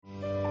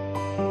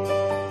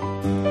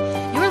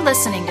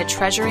listening to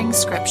Treasuring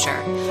Scripture,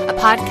 a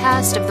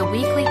podcast of the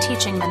weekly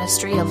teaching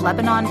ministry of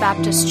Lebanon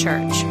Baptist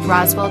Church,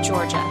 Roswell,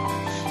 Georgia.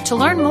 To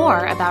learn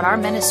more about our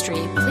ministry,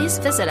 please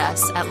visit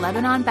us at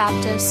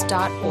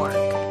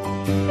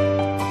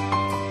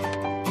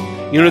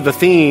LebanonBaptist.org. You know, the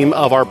theme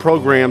of our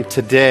program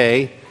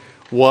today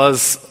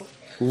was,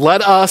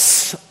 "Let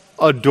us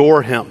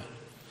adore him."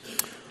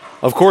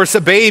 Of course,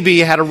 a baby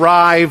had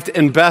arrived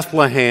in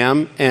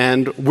Bethlehem,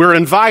 and we're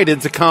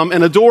invited to come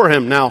and adore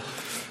him. Now,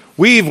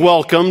 we've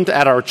welcomed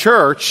at our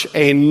church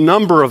a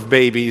number of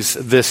babies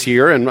this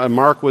year, and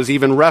Mark was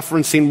even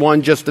referencing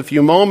one just a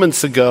few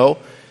moments ago.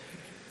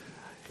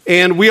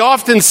 And we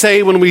often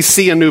say when we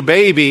see a new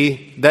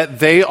baby that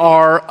they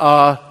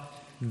are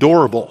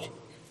adorable.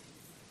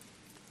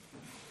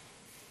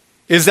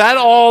 Is that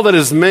all that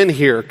is meant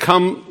here?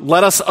 Come,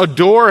 let us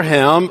adore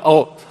him.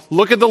 Oh,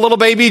 look at the little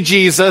baby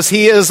Jesus.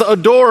 He is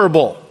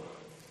adorable.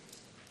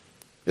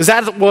 Is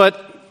that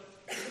what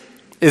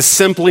is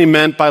simply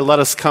meant by let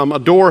us come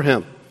adore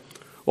him?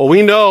 Well,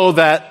 we know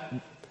that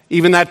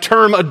even that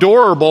term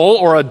adorable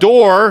or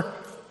adore,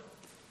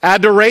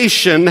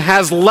 adoration,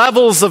 has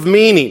levels of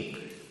meaning.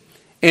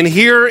 And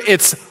here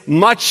it's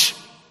much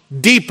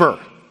deeper,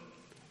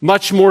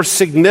 much more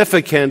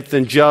significant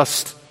than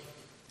just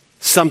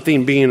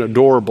something being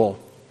adorable.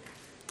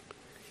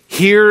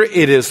 Here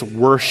it is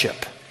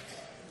worship.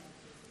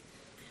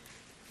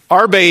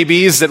 Our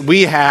babies that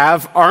we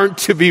have aren't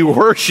to be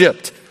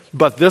worshiped,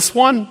 but this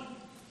one,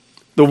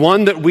 the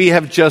one that we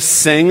have just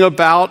sang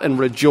about and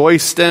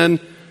rejoiced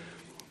in,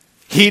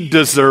 he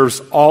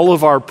deserves all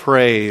of our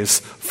praise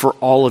for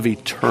all of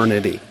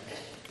eternity.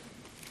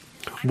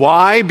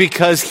 Why?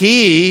 Because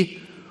he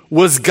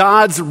was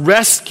God's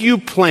rescue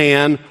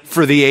plan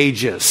for the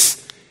ages.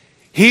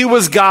 He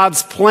was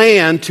God's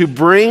plan to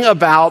bring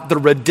about the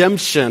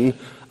redemption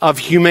of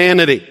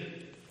humanity.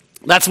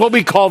 That's what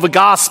we call the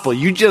gospel.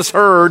 You just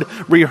heard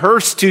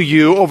rehearsed to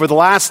you over the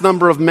last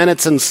number of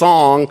minutes in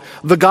song,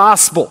 the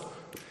gospel.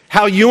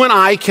 How you and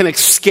I can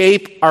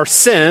escape our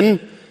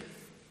sin,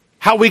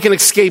 how we can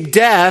escape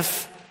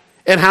death,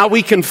 and how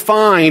we can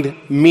find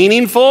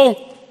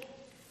meaningful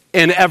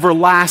and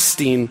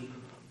everlasting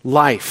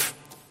life.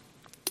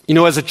 You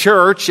know, as a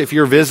church, if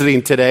you're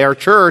visiting today, our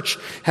church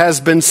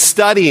has been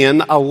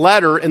studying a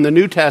letter in the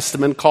New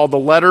Testament called the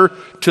letter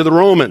to the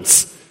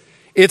Romans.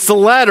 It's a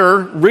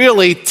letter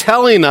really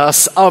telling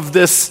us of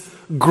this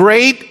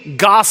great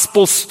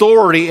gospel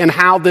story and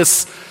how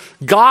this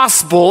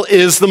gospel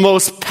is the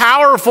most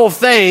powerful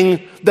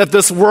thing that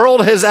this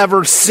world has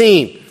ever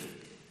seen.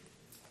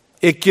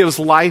 It gives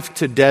life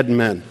to dead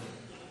men.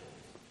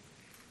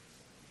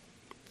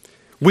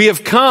 We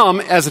have come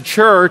as a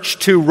church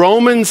to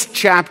Romans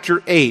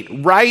chapter 8,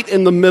 right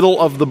in the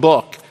middle of the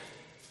book.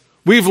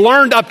 We've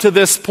learned up to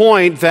this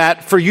point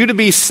that for you to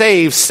be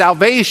saved,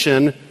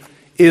 salvation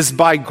is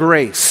by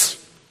grace.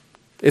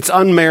 It's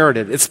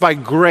unmerited. It's by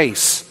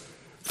grace.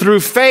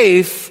 Through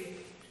faith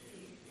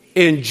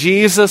in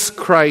Jesus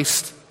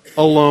Christ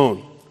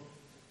alone.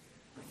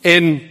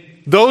 And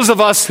those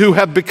of us who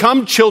have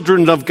become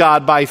children of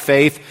God by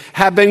faith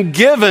have been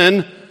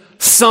given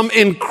some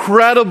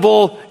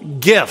incredible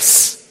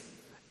gifts.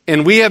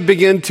 And we have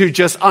begun to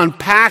just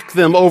unpack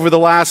them over the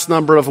last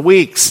number of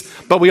weeks.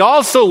 But we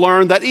also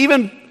learned that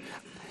even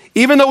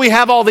though we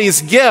have all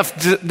these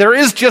gifts, there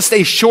is just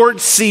a short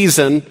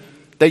season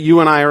that you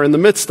and I are in the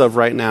midst of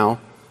right now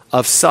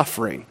of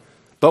suffering.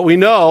 But we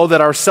know that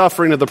our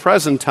suffering of the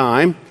present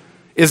time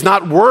is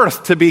not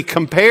worth to be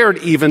compared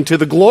even to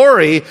the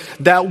glory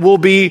that will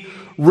be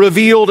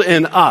revealed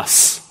in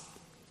us.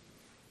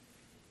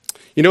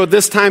 You know, at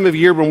this time of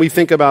year when we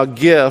think about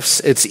gifts,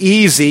 it's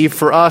easy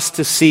for us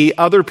to see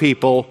other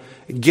people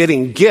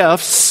getting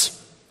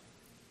gifts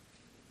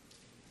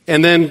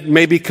and then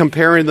maybe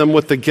comparing them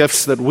with the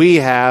gifts that we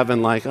have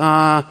and like,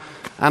 I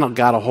don't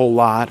got a whole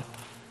lot.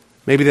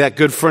 Maybe that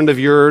good friend of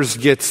yours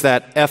gets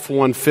that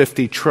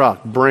F-150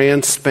 truck,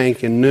 brand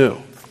spanking new.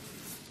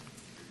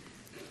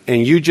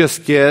 And you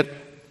just get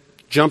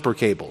jumper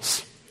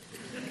cables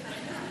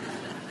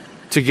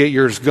to get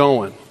yours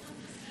going.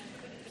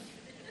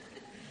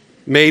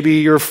 Maybe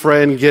your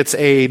friend gets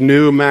a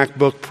new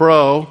MacBook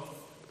Pro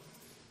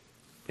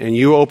and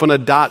you open a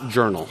dot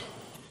journal.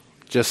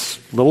 Just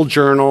a little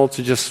journal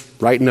to just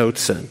write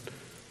notes in.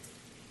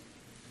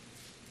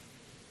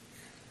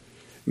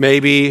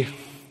 Maybe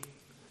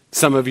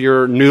some of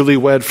your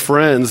newlywed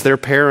friends, their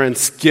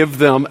parents give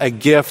them a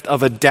gift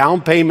of a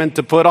down payment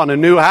to put on a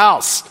new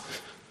house.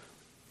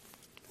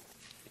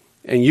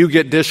 And you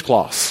get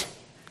dishcloths,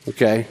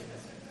 okay?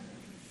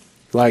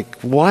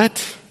 Like,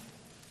 what?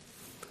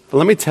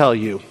 Let me tell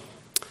you,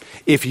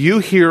 if you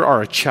here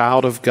are a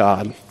child of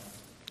God,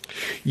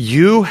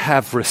 you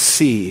have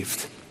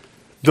received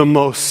the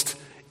most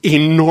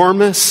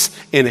enormous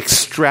and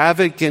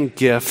extravagant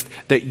gift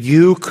that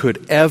you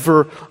could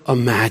ever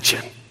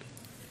imagine.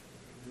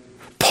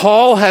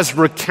 Paul has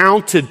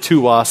recounted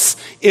to us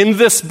in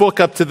this book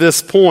up to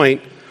this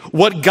point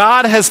what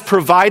God has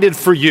provided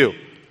for you.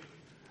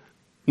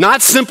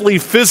 Not simply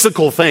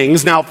physical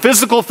things. Now,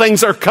 physical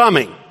things are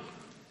coming.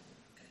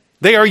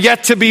 They are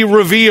yet to be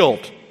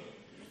revealed.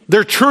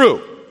 They're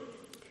true.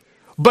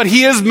 But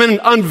he has been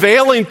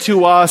unveiling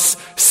to us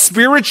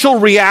spiritual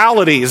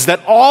realities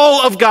that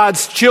all of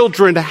God's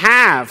children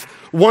have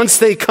once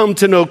they come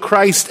to know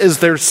Christ as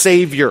their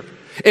Savior.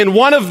 And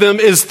one of them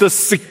is the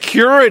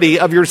security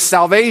of your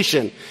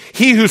salvation.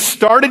 He who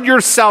started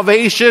your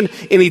salvation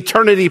in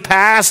eternity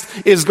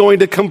past is going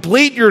to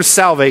complete your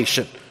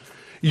salvation.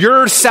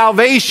 Your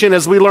salvation,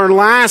 as we learned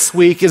last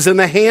week, is in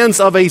the hands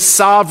of a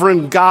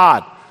sovereign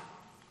God.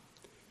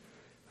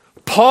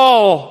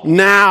 Paul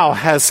now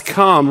has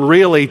come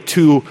really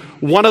to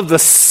one of the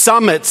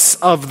summits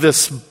of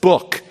this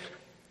book.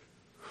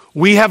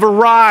 We have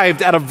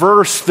arrived at a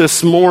verse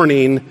this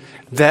morning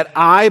that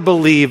I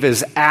believe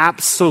is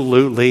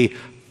absolutely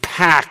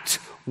packed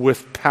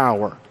with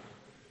power.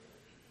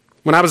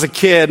 When I was a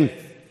kid,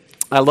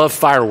 I loved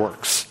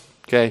fireworks,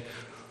 okay?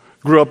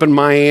 Grew up in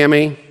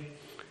Miami,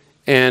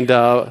 and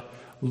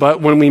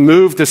but when we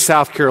moved to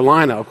South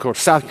Carolina, of course,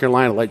 South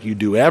Carolina let you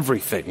do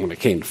everything when it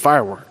came to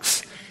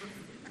fireworks.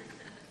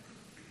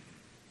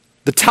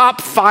 The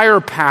top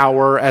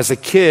firepower as a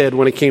kid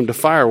when it came to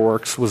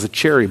fireworks was a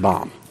cherry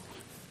bomb.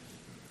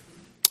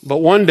 But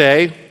one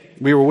day,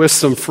 we were with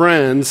some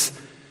friends,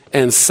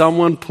 and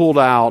someone pulled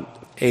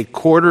out a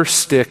quarter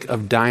stick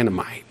of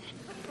dynamite.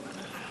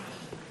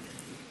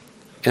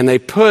 And they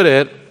put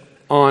it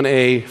on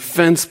a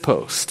fence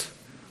post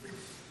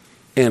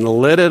and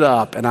lit it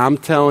up. And I'm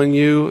telling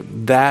you,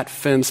 that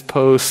fence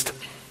post,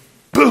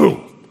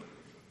 boom,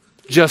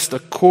 just a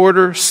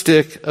quarter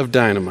stick of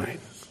dynamite.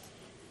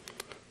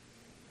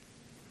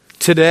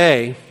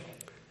 Today,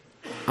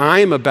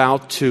 I'm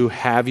about to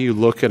have you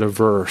look at a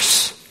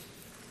verse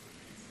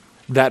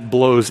that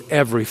blows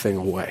everything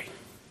away.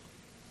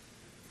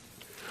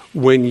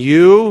 When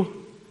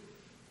you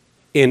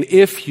and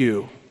if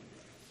you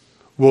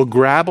will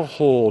grab a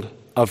hold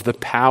of the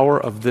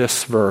power of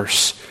this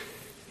verse,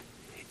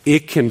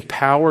 it can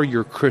power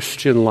your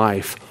Christian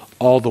life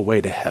all the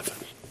way to heaven.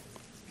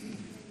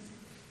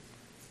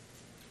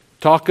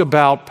 Talk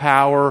about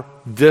power,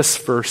 this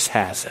verse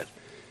has it.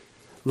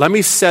 Let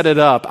me set it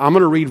up. I'm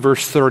going to read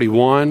verse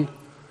 31,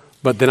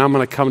 but then I'm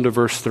going to come to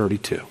verse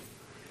 32.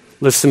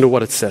 Listen to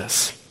what it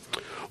says.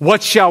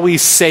 What shall we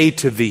say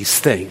to these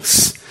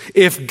things?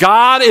 If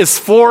God is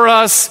for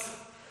us,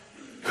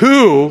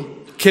 who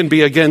can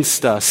be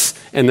against us?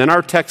 And then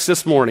our text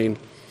this morning,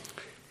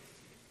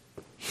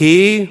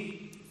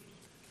 he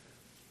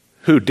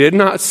who did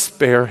not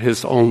spare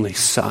his only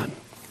son,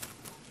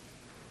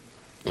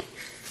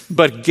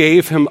 but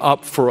gave him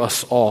up for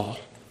us all,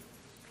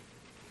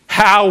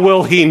 how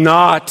will he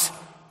not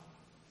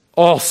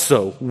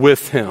also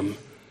with him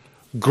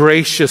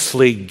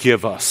graciously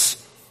give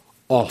us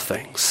all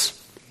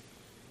things?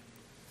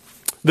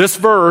 This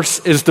verse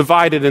is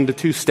divided into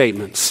two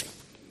statements.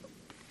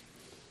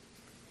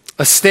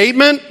 A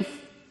statement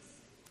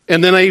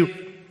and then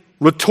a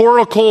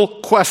rhetorical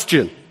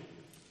question.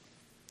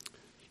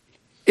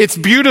 It's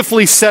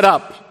beautifully set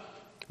up.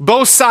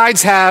 Both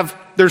sides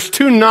there's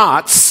two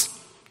knots.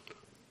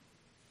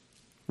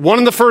 One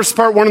in the first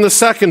part, one in the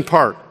second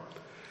part.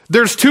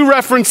 There's two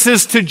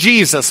references to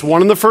Jesus.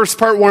 One in the first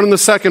part, one in the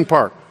second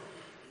part.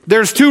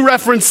 There's two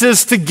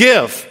references to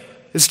give.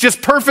 It's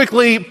just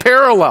perfectly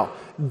parallel.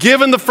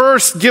 Give in the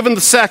first, give in the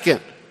second.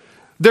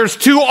 There's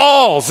two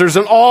alls. There's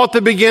an all at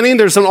the beginning.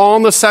 There's an all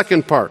in the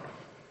second part.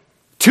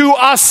 Two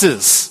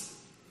us's.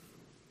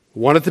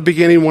 One at the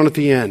beginning, one at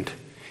the end.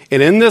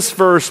 And in this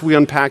verse, we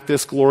unpack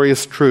this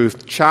glorious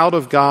truth. Child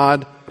of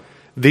God,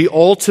 the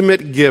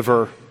ultimate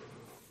giver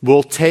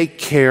will take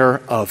care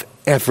of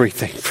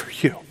everything for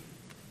you.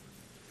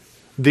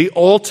 The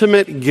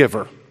ultimate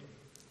giver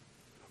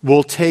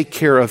will take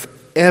care of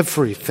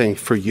everything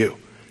for you.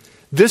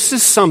 This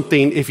is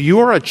something, if you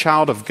are a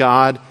child of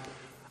God,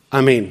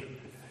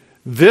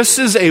 this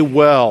is a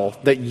well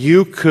that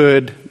you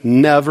could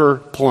never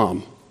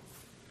plumb.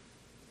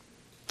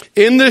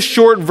 In this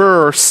short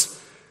verse,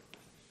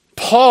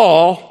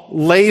 Paul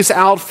lays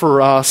out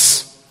for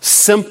us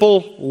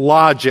simple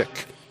logic.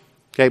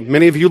 Okay,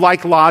 many of you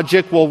like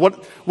logic. Well,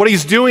 what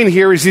he's doing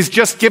here is he's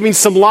just giving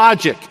some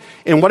logic.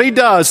 And what he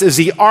does is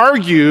he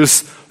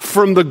argues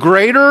from the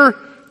greater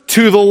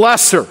to the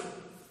lesser.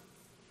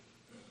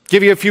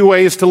 Give you a few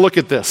ways to look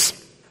at this.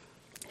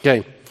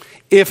 Okay.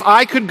 If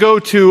I could go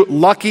to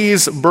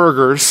Lucky's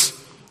Burgers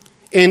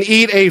and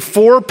eat a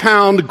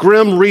 4-pound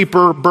Grim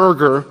Reaper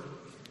burger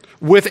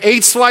with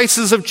 8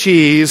 slices of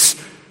cheese,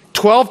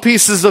 12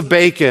 pieces of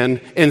bacon,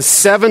 and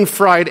 7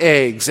 fried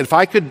eggs, if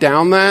I could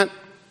down that,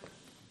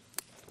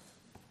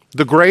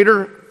 the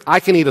greater, I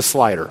can eat a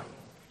slider.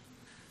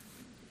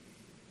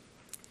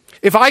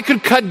 If I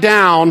could cut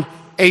down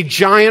a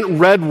giant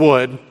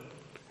redwood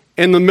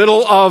in the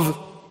middle of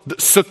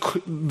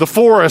the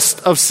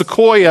forest of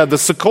sequoia, the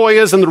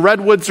sequoias and the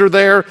redwoods are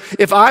there.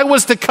 If I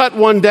was to cut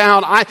one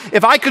down,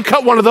 if I could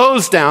cut one of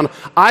those down,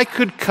 I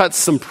could cut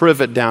some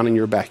privet down in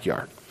your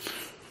backyard.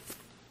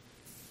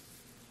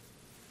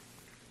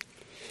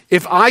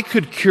 If I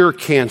could cure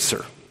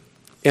cancer,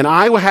 and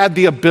I had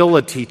the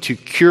ability to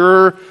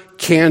cure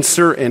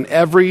cancer in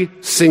every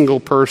single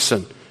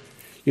person.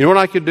 You know what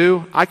I could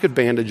do? I could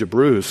bandage a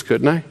bruise,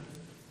 couldn't I?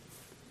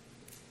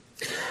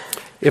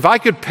 If I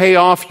could pay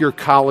off your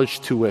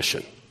college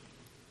tuition,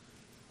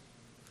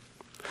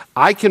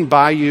 I can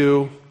buy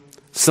you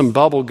some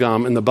bubble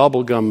gum in the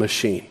bubble gum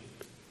machine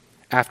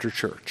after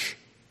church.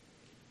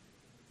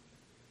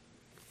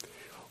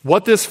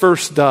 What this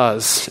verse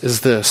does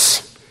is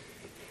this.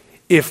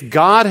 If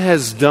God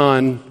has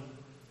done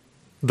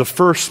the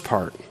first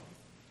part,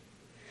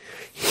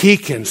 he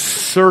can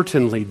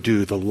certainly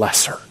do the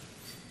lesser.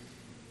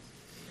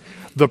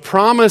 The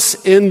promise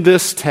in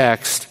this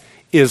text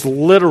is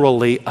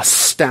literally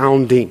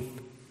astounding.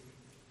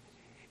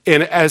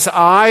 And as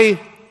I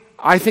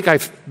think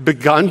I've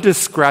begun to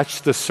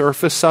scratch the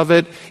surface of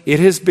it, it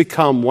has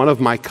become one of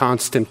my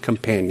constant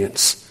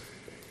companions.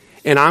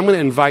 And I'm going to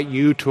invite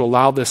you to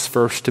allow this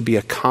verse to be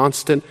a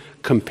constant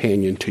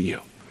companion to you.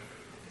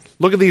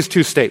 Look at these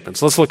two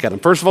statements. Let's look at them.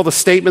 First of all, the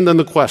statement, then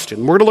the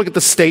question. We're going to look at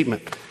the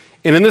statement.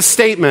 And in this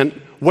statement,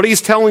 what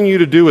he's telling you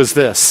to do is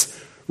this.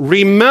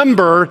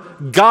 Remember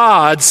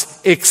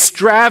God's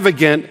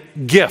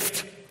extravagant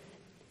gift.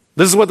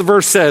 This is what the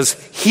verse says.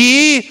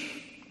 He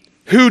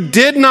who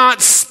did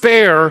not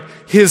spare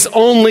his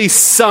only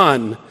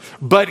son,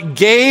 but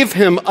gave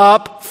him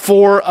up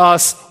for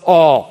us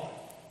all.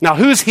 Now,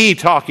 who's he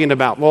talking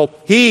about? Well,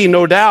 he,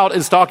 no doubt,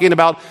 is talking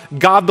about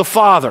God the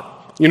Father.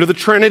 You know, the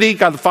Trinity,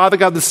 God the Father,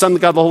 God the Son,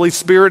 God the Holy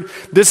Spirit.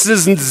 This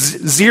is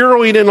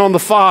zeroing in on the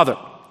Father.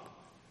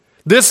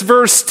 This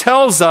verse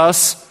tells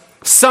us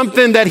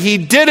something that he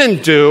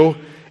didn't do,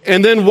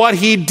 and then what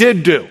he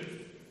did do.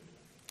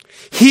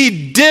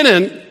 He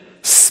didn't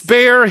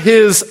spare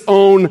his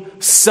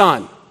own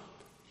son.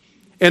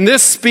 And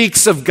this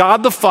speaks of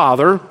God the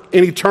Father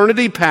in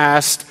eternity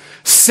past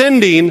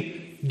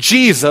sending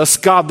Jesus,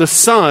 God the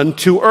Son,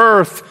 to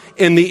earth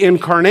in the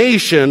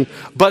incarnation,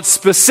 but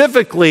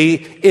specifically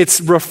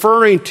it's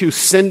referring to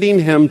sending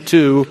him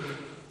to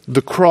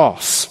the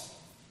cross.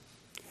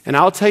 And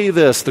I'll tell you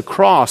this, the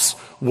cross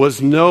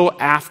was no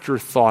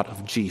afterthought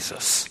of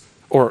Jesus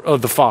or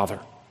of the Father.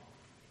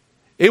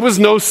 It was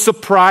no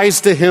surprise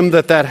to him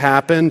that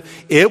happened.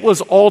 It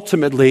was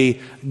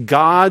ultimately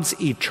God's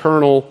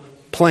eternal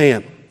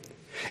plan.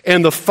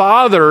 And the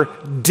Father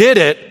did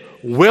it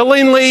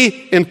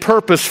willingly and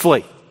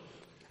purposefully.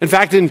 In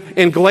fact,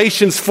 in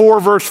Galatians 4,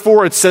 verse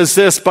 4, it says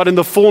this, but in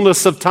the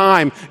fullness of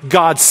time,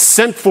 God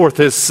sent forth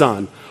his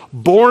Son,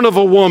 born of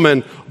a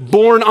woman,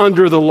 born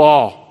under the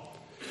law.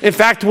 In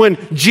fact, when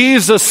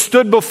Jesus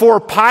stood before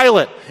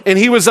Pilate and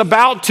he was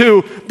about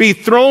to be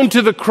thrown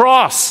to the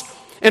cross,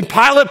 and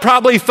Pilate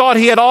probably thought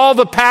he had all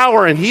the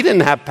power, and he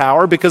didn't have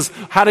power, because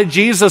how did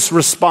Jesus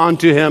respond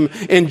to him?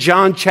 In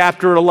John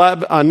chapter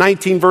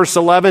 19, verse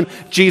 11,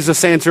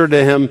 Jesus answered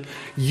to him,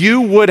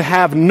 you would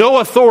have no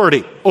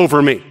authority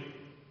over me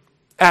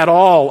at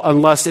all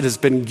unless it has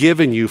been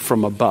given you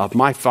from above.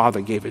 My Father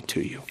gave it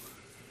to you.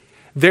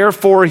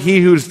 Therefore,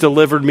 he who's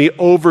delivered me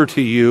over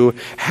to you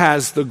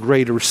has the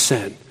greater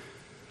sin.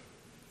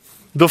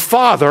 The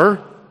Father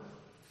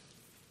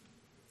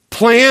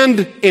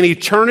planned in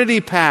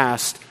eternity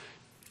past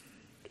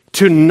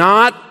to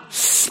not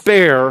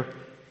spare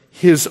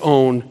his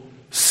own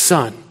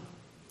son.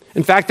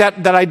 In fact,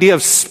 that idea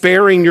of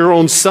sparing your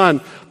own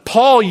son,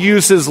 Paul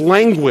uses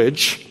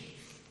language,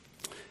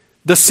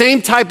 the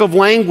same type of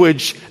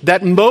language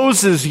that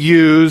Moses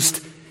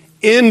used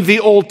in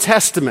the Old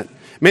Testament.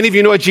 Many of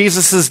you know at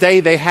Jesus' day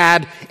they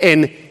had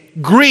a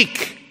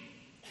Greek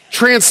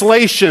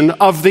translation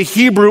of the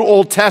Hebrew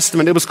Old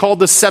Testament. It was called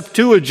the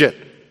Septuagint.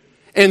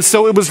 And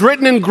so it was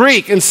written in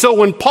Greek. And so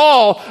when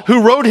Paul,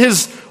 who wrote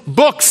his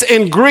books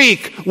in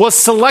Greek, was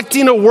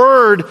selecting a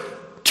word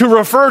to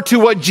refer to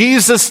what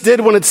Jesus did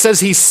when it says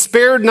he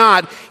spared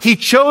not, he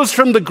chose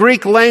from the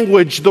Greek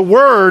language the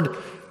word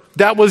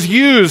that was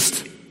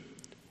used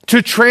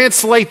to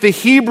translate the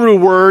Hebrew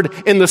word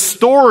in the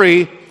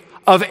story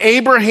of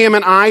Abraham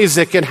and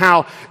Isaac, and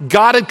how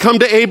God had come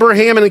to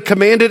Abraham and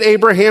commanded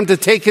Abraham to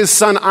take his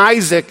son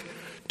Isaac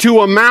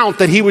to a mount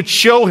that he would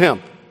show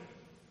him.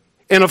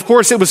 And of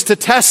course, it was to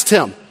test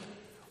him.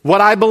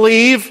 What I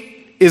believe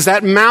is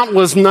that mount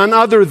was none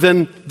other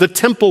than the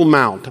Temple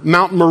Mount,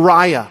 Mount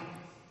Moriah.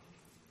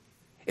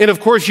 And of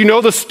course, you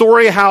know the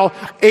story how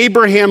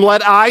Abraham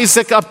led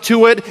Isaac up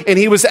to it, and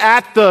he was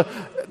at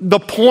the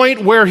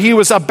point where he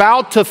was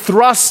about to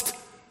thrust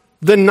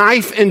the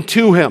knife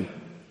into him.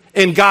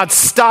 And God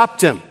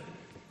stopped him.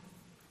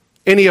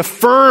 And he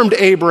affirmed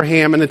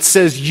Abraham, and it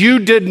says, you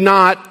did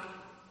not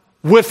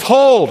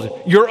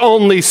withhold your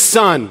only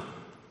son.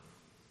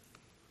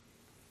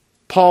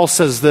 Paul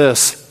says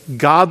this,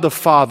 God the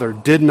Father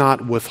did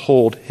not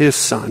withhold his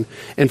son.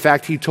 In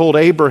fact, he told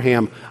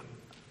Abraham,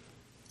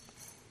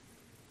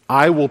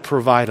 I will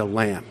provide a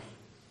lamb.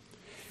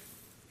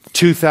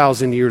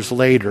 2,000 years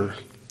later,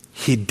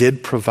 he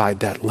did provide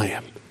that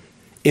lamb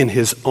in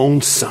his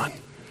own son,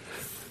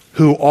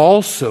 who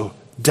also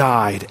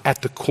died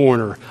at the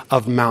corner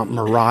of Mount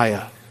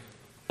Moriah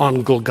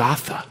on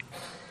Golgotha.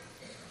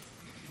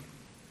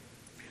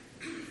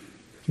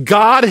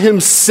 God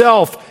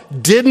himself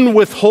didn't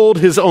withhold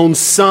his own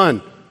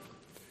son.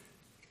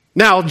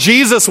 Now,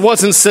 Jesus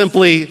wasn't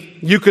simply,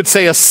 you could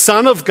say, a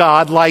son of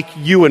God like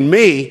you and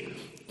me,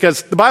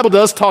 because the Bible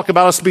does talk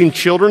about us being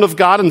children of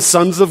God and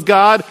sons of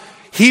God.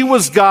 He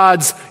was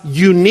God's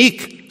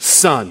unique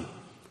son.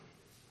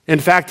 In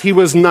fact, he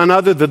was none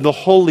other than the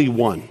Holy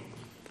One,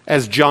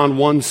 as John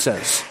 1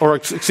 says, or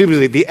excuse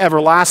me, the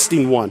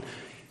everlasting one.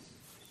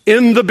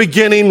 In the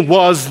beginning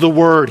was the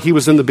Word. He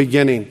was in the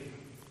beginning.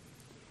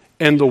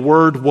 And the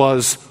Word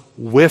was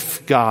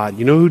with God.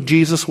 You know who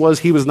Jesus was?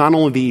 He was not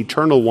only the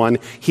eternal one,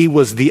 he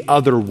was the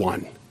other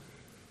one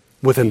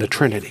within the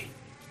Trinity.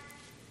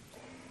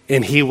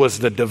 And he was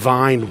the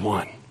divine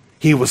one.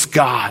 He was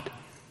God.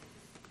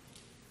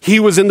 He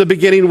was in the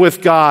beginning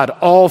with God.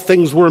 All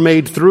things were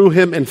made through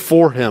him and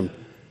for him.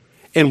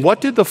 And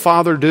what did the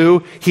Father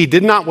do? He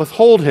did not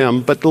withhold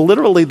him, but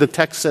literally the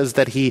text says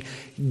that he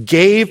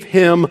gave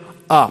him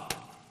up.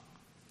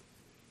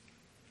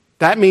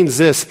 That means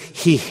this: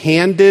 he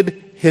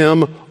handed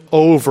him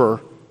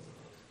over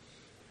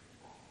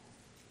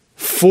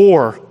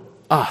for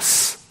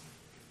us.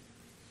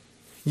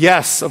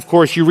 Yes, of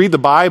course, you read the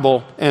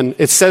Bible and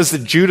it says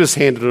that Judas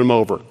handed him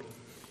over.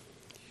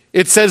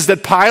 It says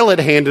that Pilate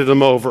handed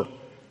him over.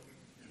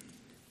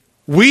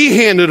 We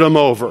handed him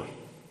over.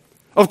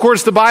 Of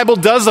course, the Bible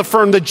does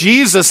affirm that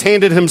Jesus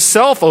handed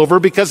himself over,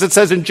 because it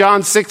says in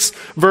John 6,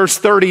 verse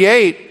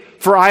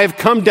 38, "For I have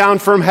come down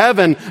from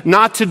heaven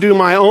not to do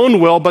my own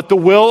will, but the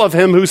will of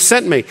him who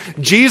sent me."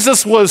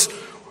 Jesus was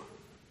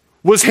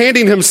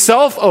handing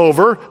himself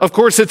over. Of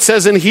course, it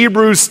says in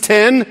Hebrews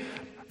 10,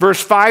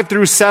 verse 5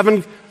 through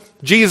 7,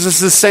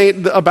 Jesus is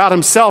saying about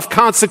himself,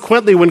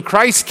 "Consequently, when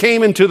Christ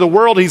came into the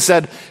world, he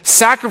said,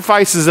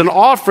 'Sacrifices and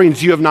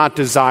offerings you have not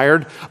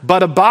desired,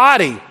 but a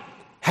body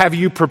have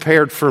you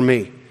prepared for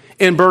me.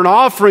 In burnt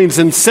offerings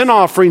and sin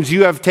offerings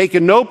you have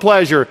taken no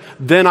pleasure.'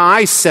 Then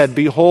I said,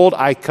 'Behold,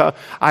 I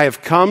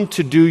have come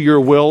to do your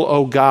will,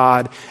 O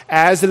God,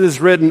 as it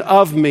is written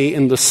of me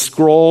in the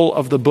scroll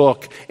of the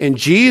book.'" And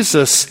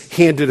Jesus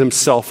handed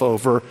himself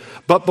over.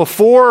 But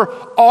before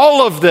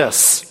all of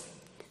this,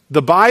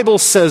 the Bible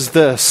says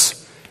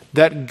this,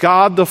 that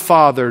God the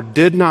Father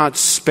did not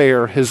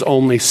spare his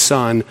only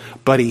Son,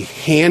 but he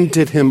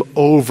handed him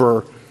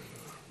over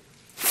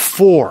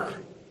for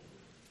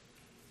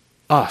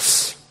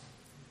us.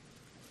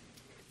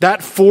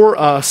 That "for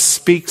us"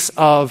 speaks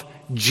of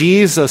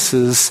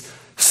Jesus'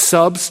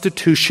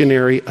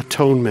 substitutionary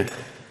atonement.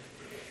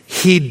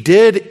 He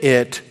did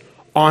it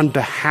on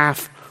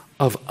behalf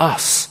of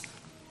us.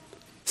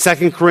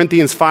 2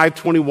 Corinthians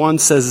 5:21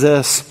 says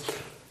this,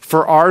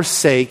 "For our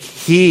sake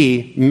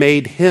he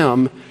made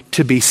him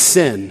to be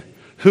sin,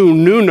 who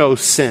knew no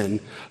sin,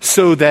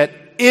 so that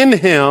in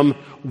him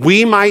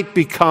we might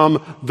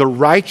become the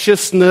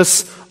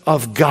righteousness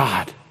of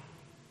God."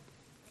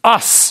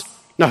 Us.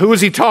 Now, who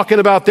is he talking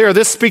about there?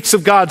 This speaks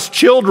of God's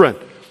children.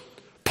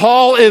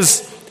 Paul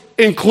is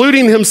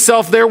including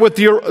himself there with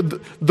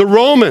the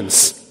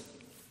Romans.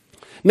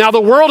 Now, the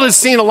world has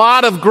seen a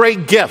lot of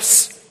great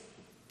gifts.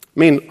 I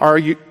mean, our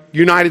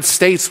United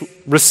States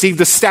received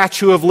the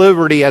Statue of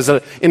Liberty as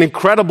an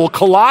incredible,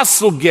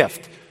 colossal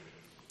gift.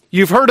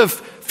 You've heard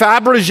of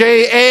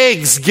Fabergé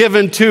eggs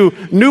given to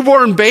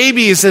newborn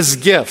babies as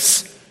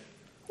gifts,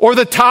 or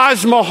the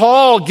Taj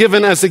Mahal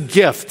given as a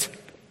gift.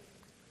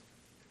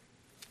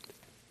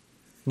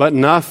 But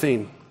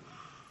nothing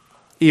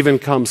even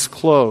comes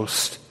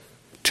close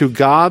to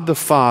God the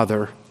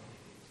Father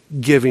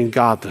giving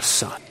God the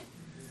Son.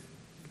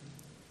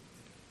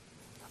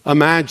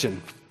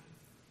 Imagine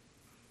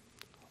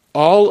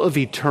all of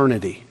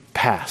eternity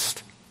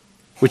past,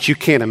 which you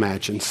can't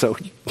imagine, so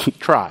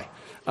try.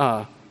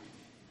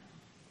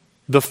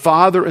 The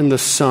Father and the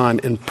Son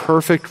in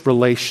perfect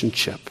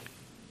relationship.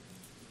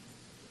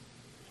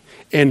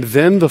 And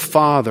then the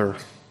Father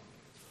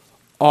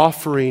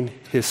offering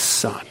his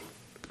Son.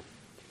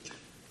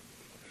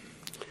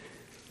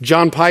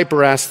 John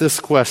Piper asked this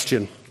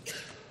question: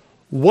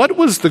 what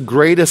was the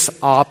greatest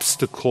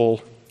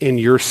obstacle in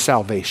your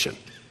salvation?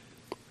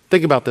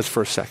 Think about this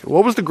for a second.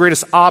 What was the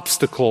greatest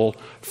obstacle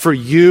for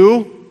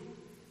you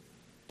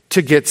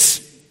to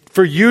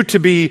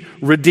be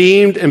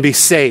redeemed and be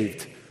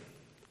saved?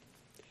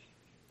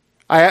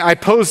 I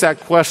posed that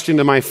question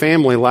to my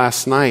family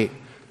last night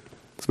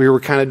as we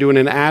were kind of doing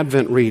an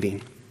Advent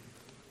reading.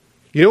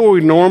 You know what we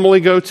normally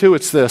go to?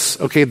 It's this.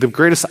 Okay, the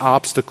greatest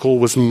obstacle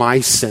was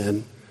my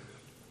sin,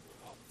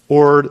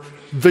 or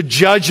the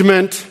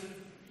judgment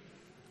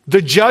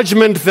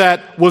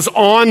that was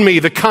on me,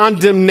 the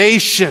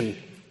condemnation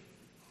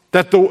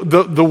that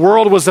the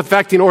world was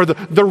affecting, or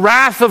the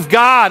wrath of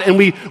God, and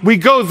we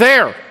go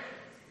there.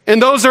 And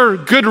those are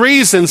good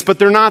reasons, but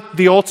they're not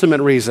the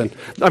ultimate reason.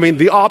 I mean,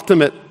 the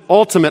ultimate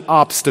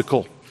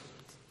obstacle.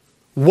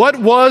 What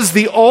was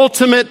the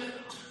ultimate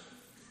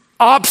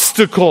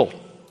obstacle?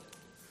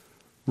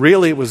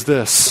 Really, it was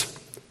this: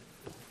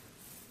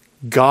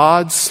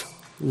 God's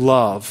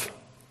love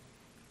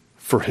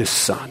for his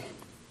Son.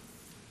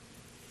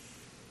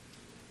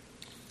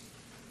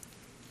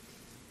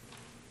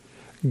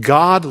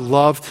 God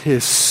loved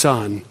his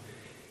Son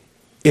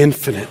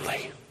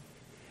infinitely.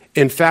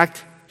 In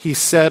fact, he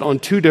said on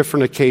 2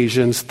 different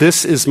occasions,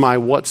 "This is my"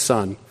 what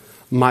son?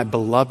 "My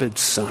beloved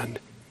Son,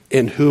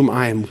 in whom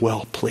I am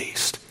well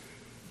pleased."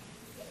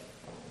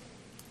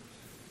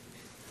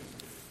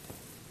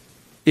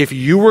 If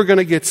you were going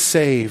to get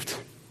saved,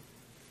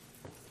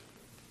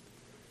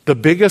 the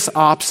biggest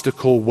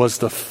obstacle was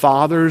the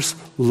Father's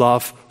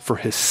love for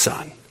his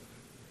Son.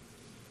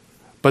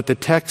 But the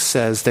text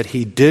says that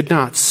he did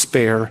not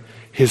spare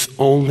his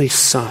only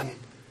Son,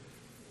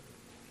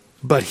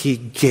 but he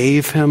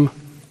gave him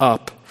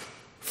up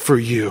for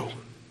you.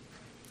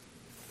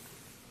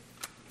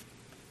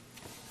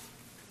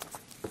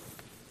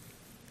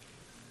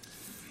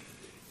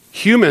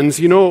 Humans,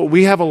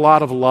 we have a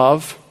lot of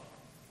love.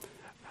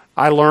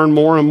 I learn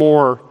more and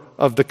more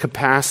of the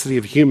capacity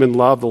of human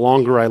love the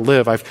longer I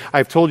live.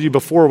 I've told you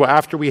before,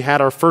 after we had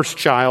our first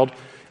child,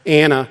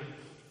 Anna,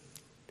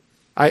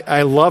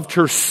 I loved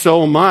her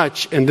so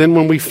much. And then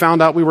when we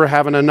found out we were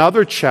having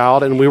another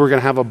child and we were going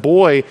to have a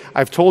boy,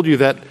 I've told you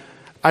that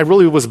I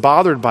really was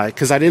bothered by it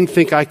because I didn't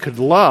think I could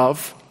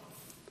love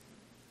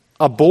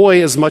a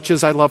boy as much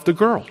as I loved a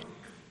girl.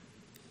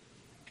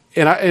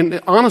 And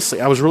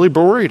honestly, I was really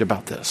worried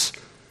about this.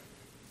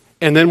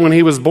 And then when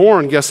he was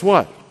born, guess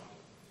what?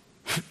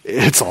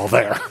 It's all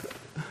there.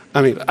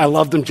 I mean, I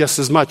loved him just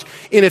as much.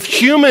 And if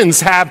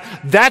humans have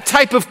that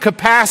type of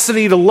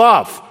capacity to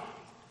love,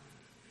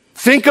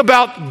 think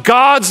about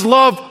God's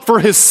love for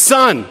his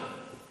Son.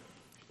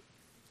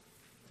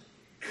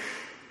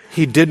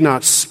 He did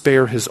not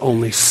spare his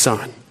only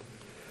Son,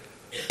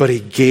 but he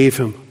gave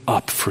him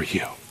up for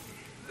you.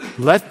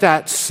 Let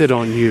that sit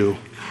on you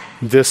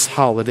this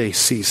holiday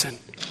season.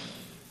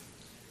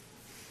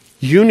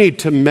 You need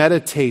to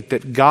meditate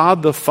that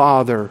God the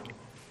Father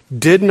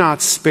did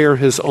not spare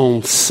his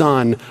own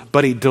Son,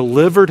 but he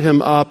delivered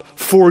him up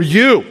for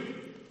you.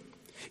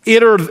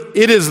 It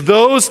is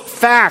those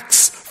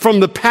facts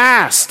from the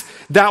past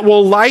that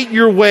will light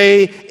your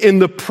way in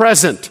the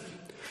present.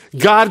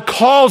 God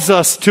calls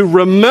us to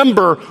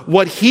remember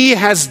what he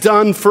has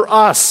done for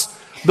us.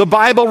 The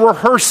Bible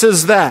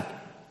rehearses that.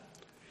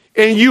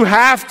 And you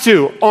have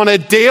to, on a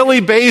daily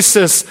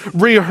basis,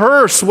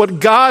 rehearse what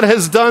God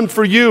has done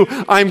for you.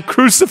 I'm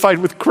crucified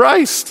with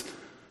Christ.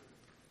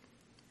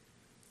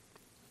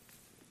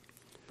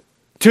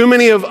 Too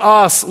many of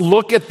us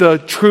look at the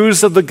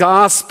truths of the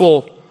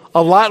gospel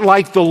a lot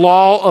like the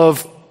law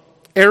of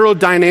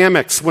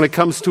aerodynamics when it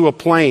comes to a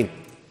plane.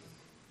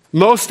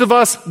 Most of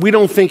us, we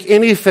don't think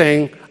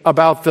anything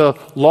about the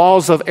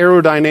laws of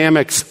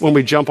aerodynamics when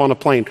we jump on a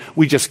plane.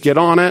 We just get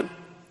on it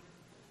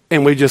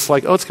and we just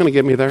like, oh, it's going to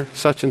get me there,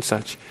 such and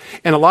such.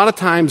 And a lot of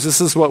times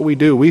this is what we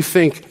do. We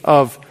think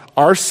of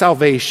our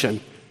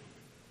salvation.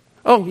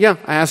 Oh, yeah,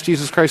 I asked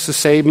Jesus Christ to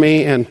save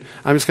me, and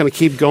I'm just going to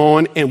keep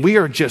going. And we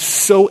are just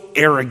so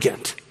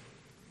arrogant.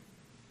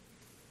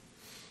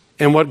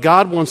 And what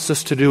God wants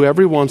us to do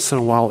every once in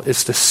a while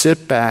is to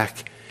sit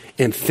back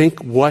and think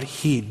what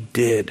he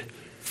did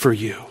for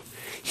you.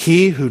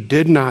 He who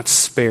did not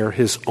spare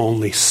his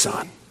only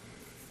Son,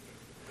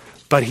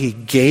 but he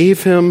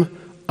gave him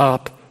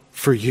up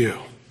for you.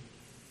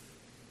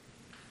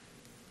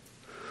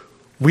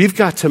 We've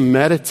got to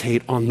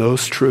meditate on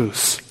those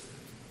truths.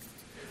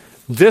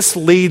 This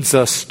leads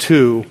us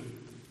to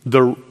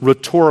the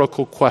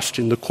rhetorical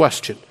question, the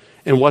question.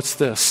 And what's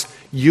this?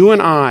 You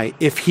and I,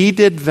 if he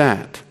did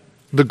that,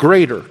 the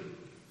greater,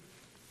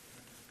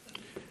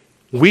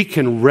 we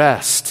can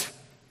rest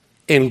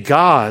in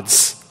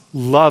God's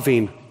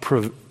loving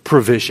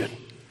provision.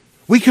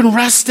 We can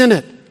rest in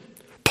it.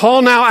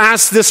 Paul now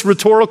asks this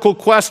rhetorical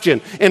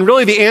question, and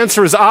really the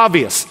answer is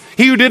obvious.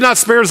 He who did not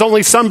spare his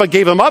only Son but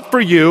gave him up for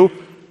you,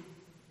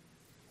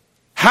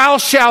 how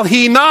shall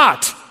he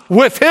not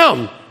with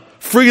him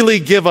freely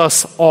give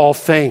us all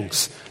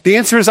things? The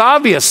answer is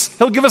obvious.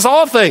 He'll give us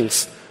all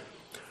things.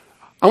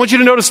 I want you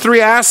to notice 3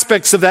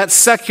 aspects of that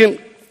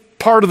second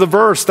part of the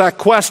verse, that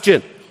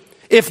question.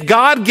 If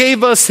God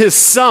gave us his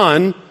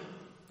Son,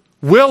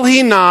 will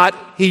he not,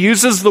 he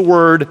uses the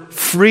word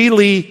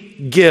freely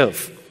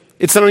give.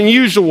 It's an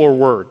unusual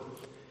word.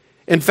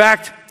 In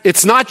fact,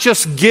 it's not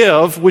just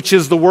give, which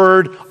is the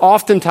word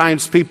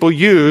oftentimes people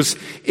use.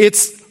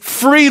 It's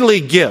freely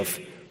give.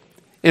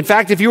 In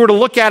fact, if you were to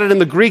look at it in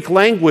the Greek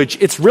language,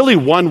 it's really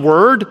one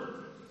word,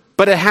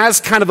 but it has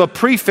kind of a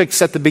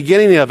prefix at the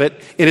beginning of it,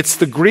 and it's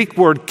the Greek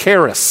word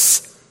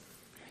charis.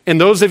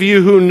 And those of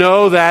you who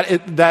know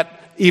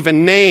that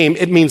even name,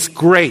 it means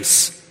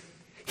grace.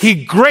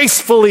 He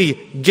gracefully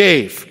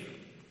gave.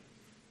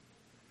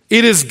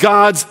 It is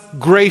God's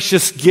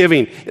gracious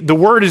giving. The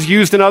word is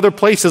used in other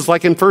places,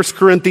 like in 1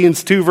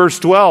 Corinthians 2, verse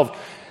 12.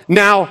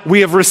 Now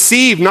we have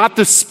received not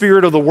the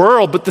spirit of the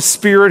world, but the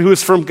Spirit who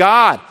is from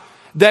God,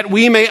 that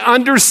we may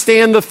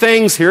understand the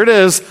things, here it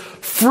is,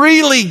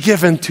 freely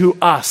given to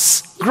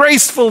us,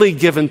 gracefully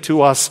given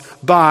to us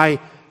by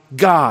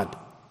God.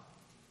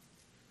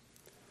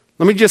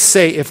 Let me just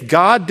say, if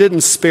God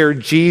didn't spare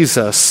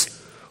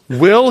Jesus,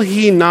 will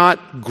he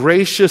not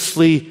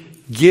graciously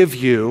give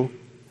you,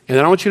 and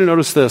then I want you to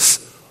notice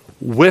this,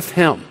 with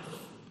him?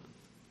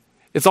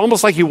 It's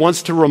almost like he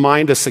wants to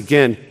remind us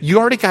again, you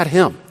already got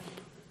him.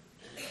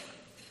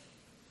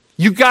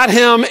 You got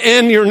him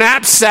in your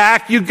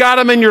knapsack. You got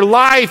him in your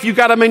life. You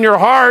got him in your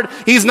heart.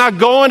 He's not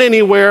going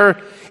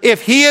anywhere.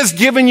 If he has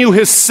given you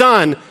his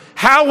son,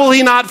 how will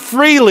he not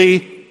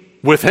freely,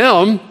 with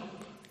him,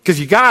 because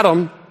you got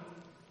him.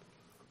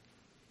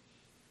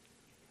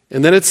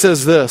 And then it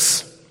says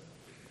this,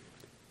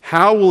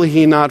 how will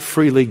he not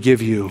freely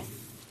give you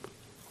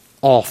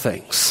all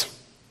things?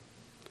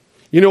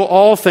 You know,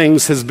 all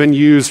things has been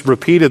used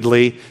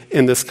repeatedly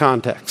in this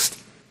context.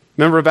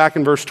 Remember back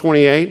in verse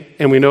 28,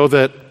 and we know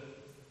that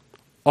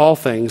all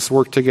things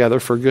work together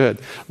for good.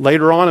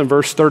 Later on in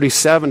verse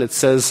 37, it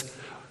says,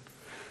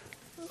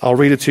 I'll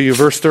read it to you.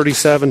 Verse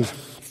 37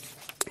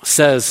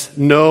 says,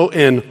 no,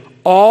 in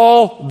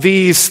all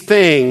these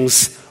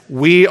things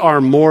we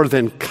are more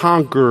than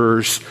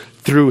conquerors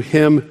through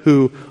him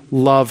who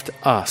loved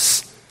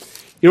us.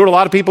 You know what a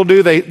lot of people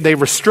do? They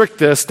restrict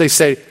this. They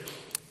say,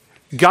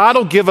 God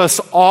will give us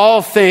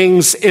all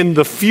things in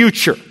the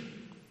future.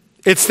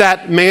 It's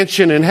that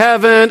mansion in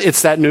heaven.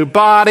 It's that new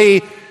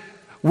body.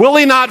 Will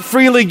he not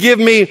freely give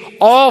me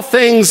all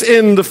things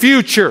in the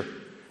future?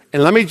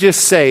 And let me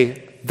just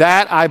say,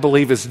 that I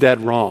believe is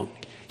dead wrong.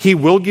 He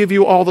will give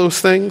you all those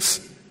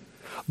things,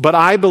 but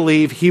I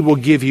believe he will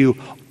give you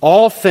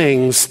all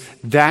things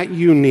that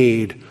you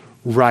need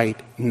right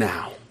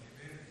now.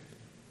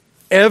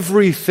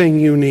 Everything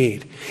you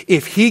need.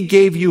 If he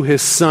gave you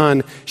his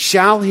son,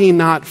 shall he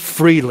not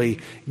freely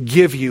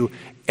give you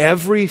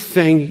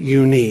everything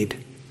you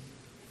need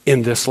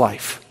in this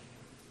life?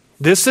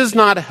 This is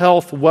not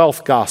health,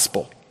 wealth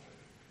gospel.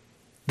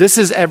 This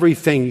is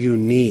everything you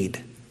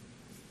need.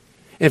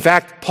 In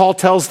fact, Paul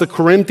tells the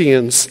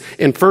Corinthians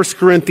in 1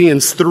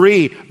 Corinthians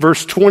 3,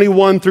 verse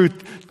 21 through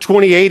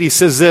 28, he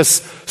says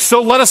this,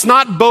 so let us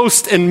not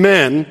boast in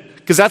men,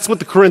 because that's what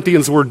the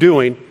Corinthians were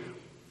doing.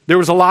 There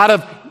was a lot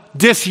of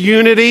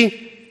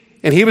disunity,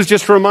 and he was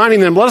just reminding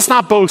them, let us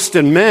not boast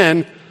in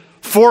men,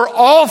 for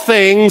all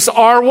things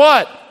are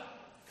what?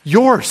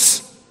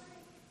 Yours.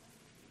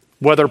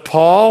 Whether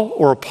Paul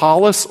or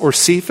Apollos or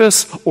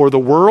Cephas or the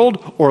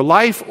world or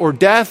life or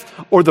death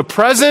or the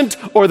present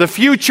or the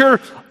future,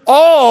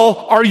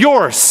 all are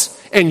yours.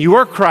 And you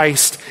are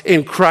Christ,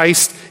 and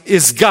Christ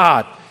is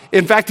God.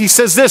 In fact, he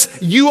says this,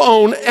 you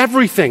own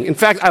everything. In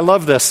fact, I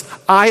love this.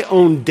 I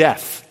own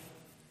death.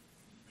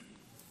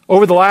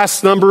 Over the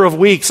last number of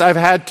weeks, I've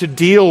had to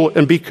deal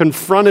and be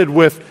confronted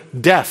with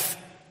death.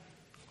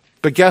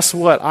 But guess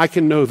what? I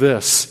can know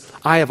this.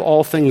 I have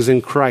all things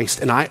in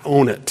Christ, and I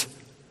own it.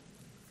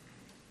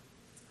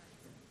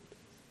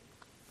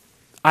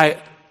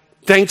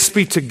 Thanks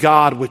be to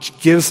God, which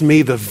gives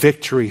me the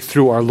victory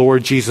through our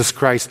Lord Jesus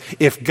Christ.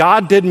 If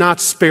God did not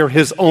spare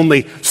his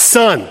only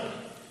son,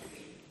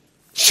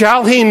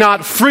 shall he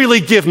not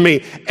freely give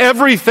me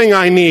everything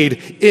I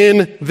need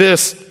in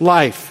this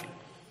life?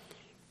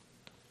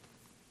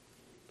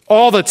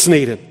 All that's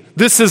needed.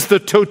 This is the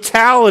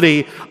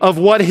totality of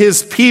what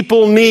his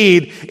people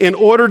need in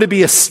order to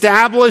be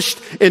established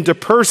and to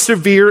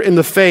persevere in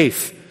the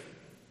faith.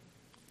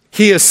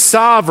 He is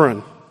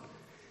sovereign.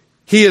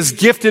 He has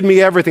gifted me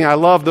everything. I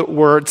love the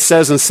word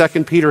says in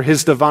 2 Peter,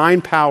 his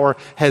divine power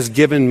has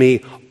given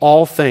me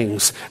all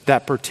things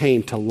that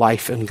pertain to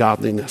life and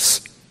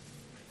godliness.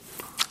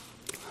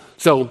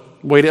 So,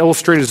 way to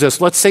illustrate is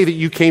this. Let's say that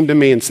you came to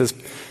me and says,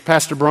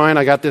 Pastor Brian,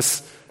 I got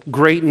this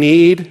great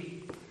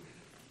need.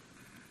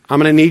 I'm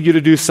going to need you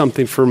to do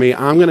something for me.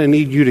 I'm going to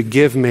need you to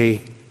give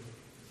me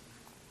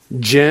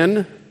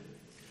Jen,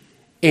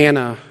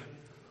 Anna,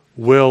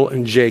 Will,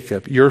 and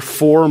Jacob, your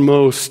four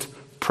most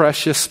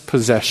precious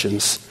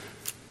possessions.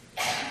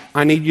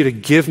 I need you to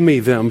give me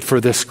them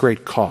for this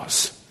great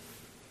cause.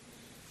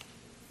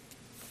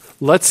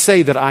 Let's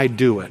say that I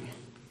do it.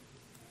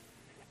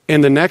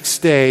 And the next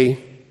day,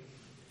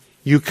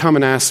 you come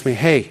and ask me,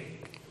 hey,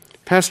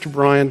 Pastor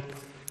Brian,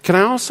 can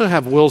I also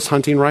have Will's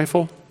hunting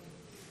rifle?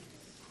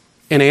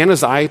 And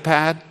Anna's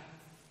iPad?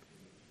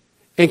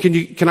 And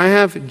can I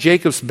have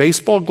Jacob's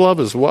baseball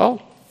glove as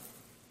well?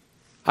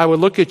 I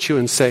would look at you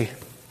and say,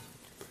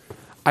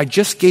 I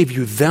just gave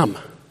you them.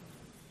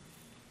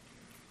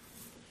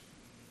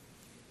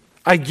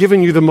 I've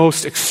given you the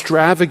most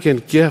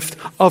extravagant gift.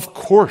 Of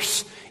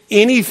course,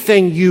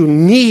 anything you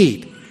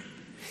need,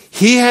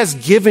 he has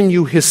given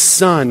you his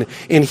son,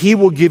 and he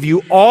will give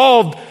you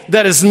all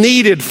that is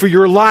needed for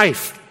your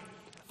life.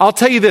 I'll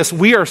tell you this,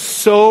 we are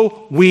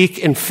so weak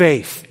in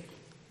faith.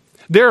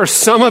 There are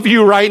some of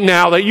you right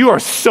now that you are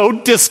so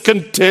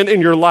discontent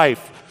in your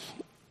life.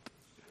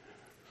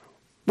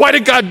 Why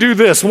did God do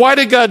this? Why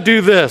did God do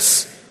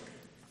this?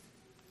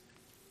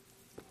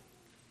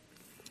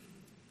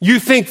 You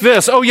think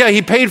this, oh yeah,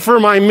 he paid for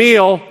my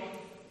meal,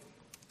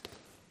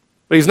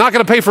 but he's not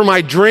going to pay for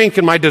my drink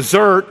and my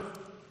dessert.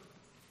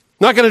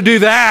 Not going to do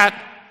that.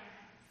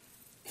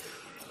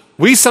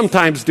 We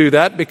sometimes do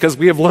that because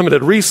we have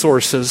limited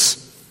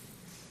resources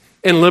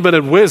and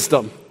limited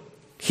wisdom.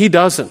 He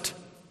doesn't.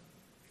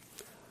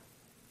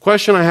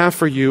 Question I have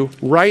for you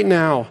right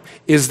now,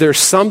 is there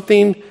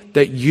something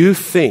that you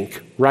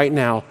think right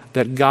now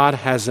that God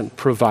hasn't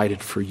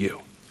provided for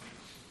you.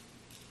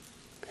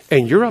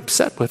 And you're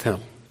upset with him.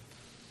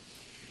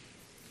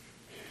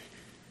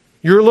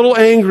 You're a little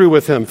angry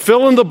with him.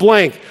 Fill in the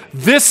blank.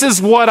 This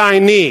is what I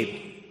need.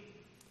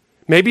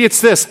 Maybe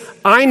it's this.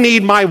 I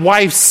need my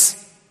wife's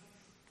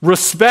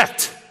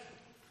respect.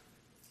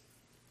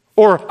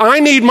 Or I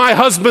need my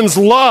husband's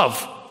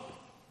love.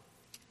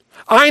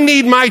 I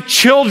need my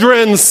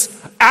children's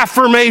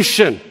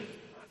affirmation.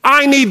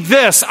 I need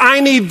this,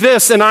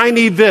 and I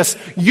need this.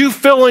 You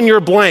fill in your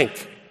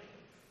blank.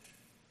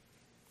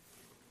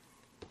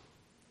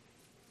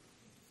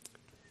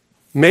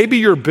 Maybe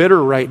you're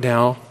bitter right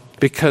now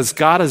because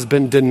God has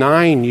been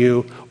denying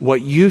you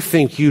what you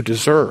think you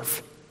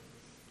deserve.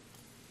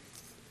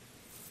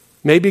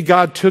 Maybe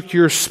God took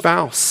your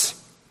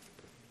spouse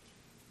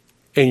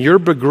and you're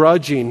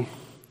begrudging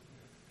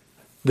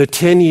the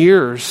 10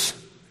 years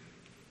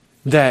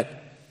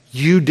that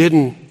you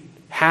didn't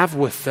have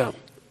with them.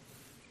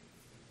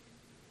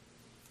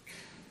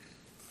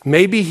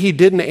 Maybe he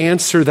didn't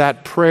answer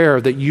that prayer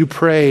that you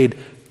prayed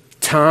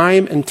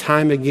time and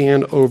time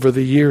again over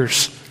the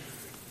years.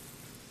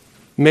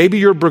 Maybe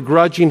you're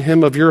begrudging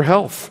him of your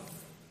health.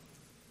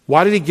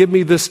 Why did he give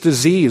me this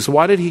disease?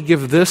 Why did he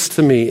give this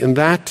to me and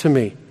that to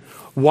me?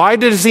 Why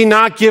does he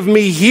not give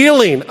me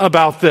healing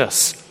about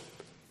this?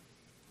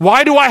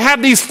 Why do I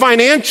have these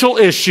financial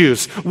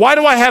issues? Why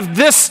do I have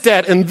this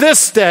debt and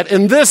this debt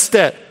and this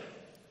debt?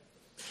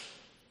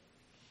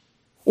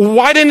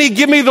 Why didn't he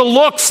give me the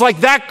looks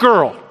like that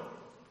girl?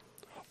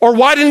 Or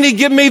why didn't he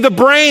give me the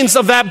brains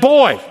of that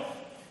boy?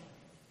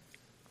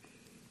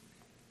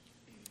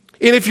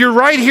 And if you're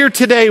right here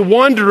today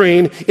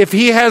wondering if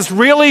he has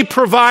really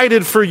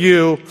provided for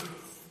you,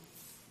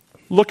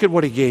 look at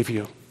what he gave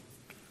you.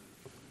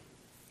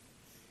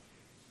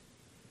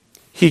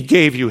 He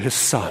gave you his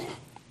son.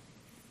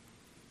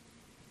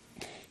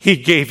 He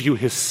gave you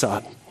his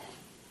son.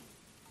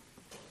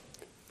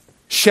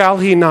 Shall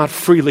he not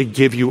freely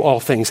give you all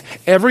things?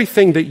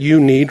 Everything that you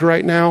need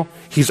right now,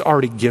 he's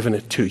already given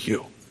it to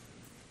you.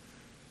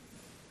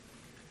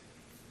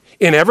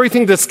 And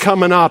everything that's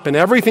coming up and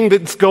everything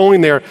that's going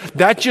there,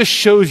 that just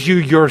shows you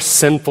your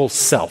sinful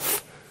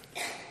self.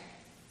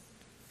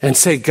 And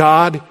say,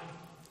 God,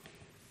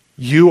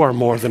 you are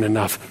more than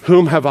enough.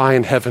 Whom have I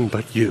in heaven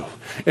but you?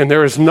 And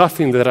there is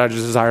nothing that I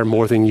desire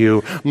more than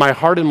you. My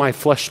heart and my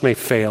flesh may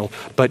fail,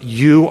 but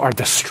you are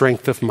the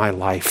strength of my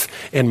life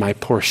and my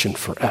portion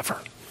forever.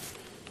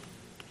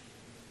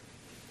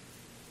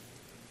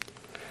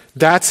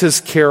 That's his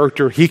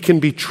character. He can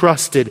be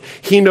trusted.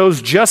 He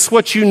knows just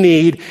what you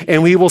need,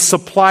 and he will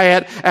supply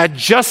it at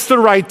just the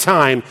right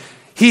time.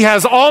 He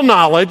has all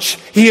knowledge.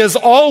 He has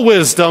all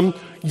wisdom.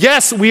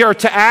 Yes, we are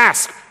to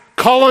ask.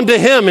 Call unto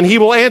him, and he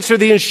will answer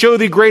thee and show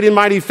thee great and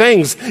mighty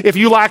things. If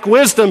you lack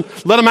wisdom,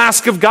 let him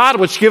ask of God,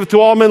 which giveth to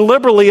all men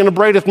liberally and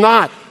upbraideth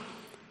not.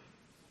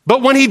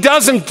 But when he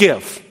doesn't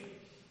give,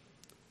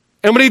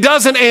 and when he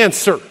doesn't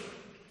answer,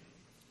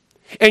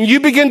 and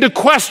you begin to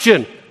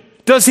question,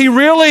 does he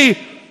really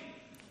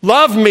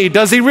love me?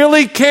 Does he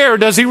really care?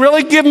 Does he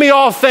really give me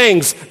all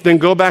things? Then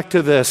go back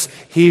to this.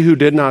 He who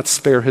did not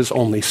spare his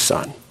only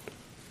son,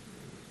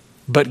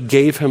 but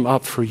gave him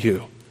up for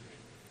you,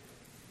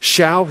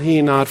 shall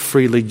he not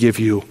freely give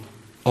you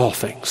all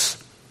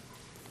things?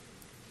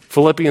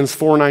 Philippians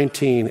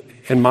 4:19,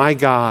 and my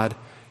God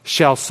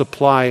shall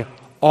supply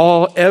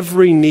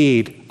every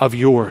need of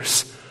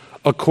yours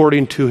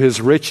according to his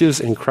riches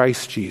in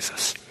Christ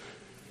Jesus.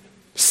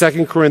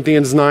 2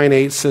 Corinthians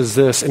 9:8 says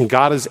this, and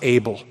God is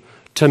able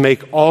to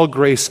make all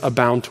grace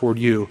abound toward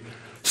you,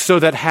 so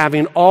that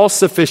having all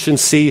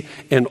sufficiency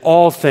in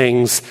all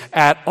things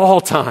at all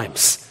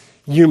times,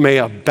 you may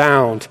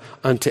abound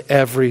unto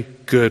every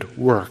good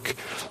work.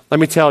 Let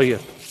me tell you,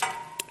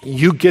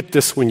 you get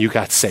this when you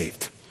got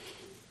saved.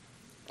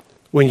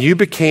 When you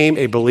became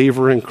a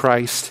believer in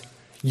Christ,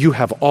 you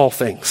have all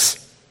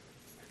things.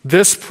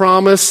 This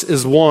promise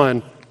is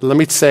one, let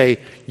me say,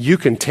 you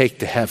can take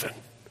to heaven.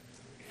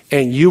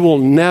 And you will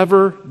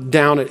never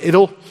down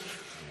it.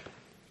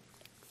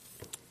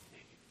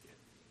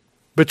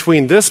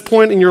 Between this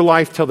point in your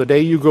life till the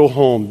day you go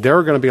home, there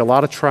are going to be a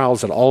lot of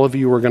trials that all of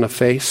you are going to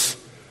face.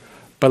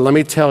 But let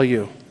me tell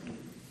you,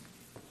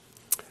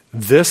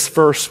 this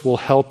verse will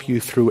help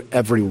you through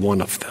every one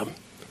of them.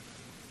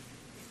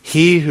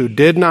 He who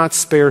did not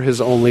spare his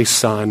only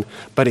son,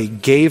 but he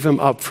gave him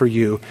up for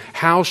you,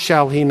 how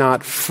shall he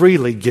not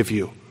freely give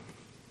you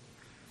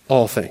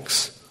all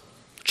things?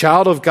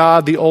 Child of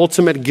God, the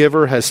ultimate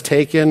giver has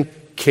taken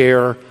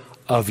care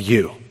of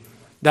you.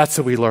 That's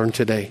what we learned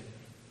today.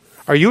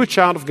 Are you a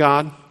child of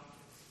God?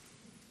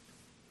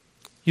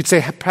 You'd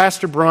say,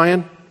 Pastor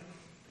Brian,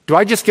 do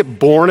I just get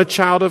born a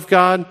child of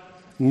God?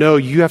 No,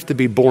 you have to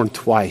be born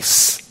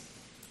twice.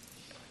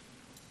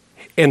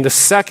 And the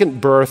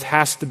second birth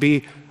has to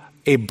be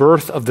a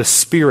birth of the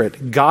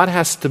Spirit. God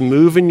has to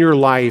move in your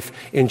life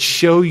and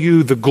show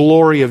you the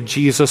glory of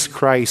Jesus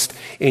Christ,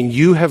 and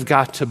you have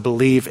got to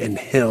believe in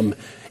him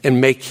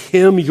and make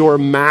him your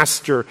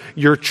master,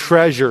 your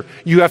treasure.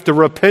 You have to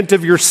repent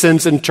of your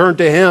sins and turn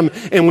to him.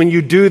 And when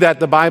you do that,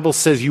 the Bible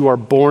says you are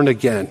born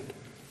again.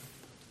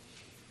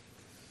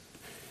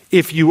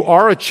 If you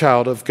are a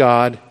child of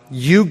God,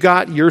 you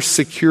got your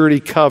security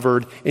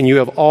covered and you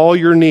have all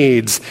your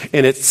needs,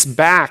 and it's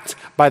backed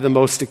by the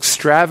most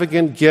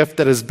extravagant gift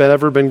that has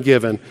ever been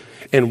given.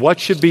 And what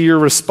should be your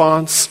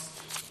response?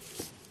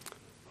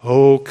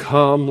 Oh,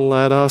 come,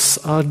 let us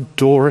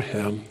adore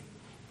him.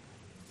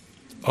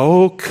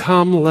 Oh,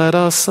 come, let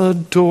us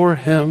adore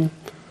him.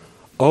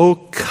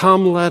 Oh,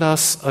 come, let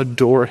us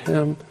adore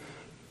him.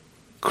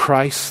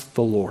 Christ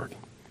the Lord.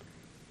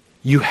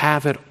 You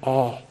have it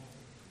all.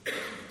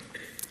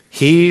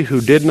 He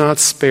who did not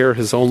spare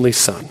his only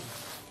son,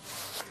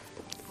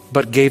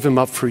 but gave him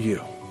up for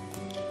you.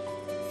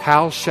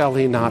 How shall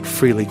he not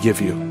freely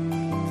give you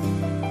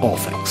all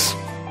things?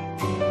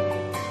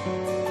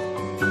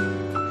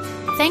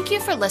 Thank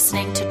you for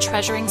listening to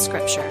Treasuring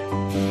Scripture.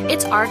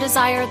 It's our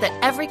desire that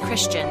every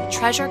Christian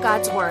treasure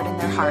God's Word in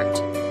their heart.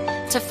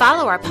 To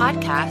follow our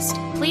podcast,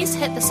 please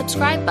hit the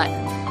subscribe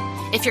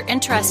button. If you're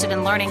interested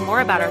in learning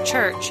more about our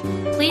church,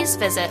 please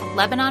visit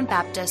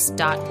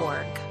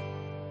LebanonBaptist.org.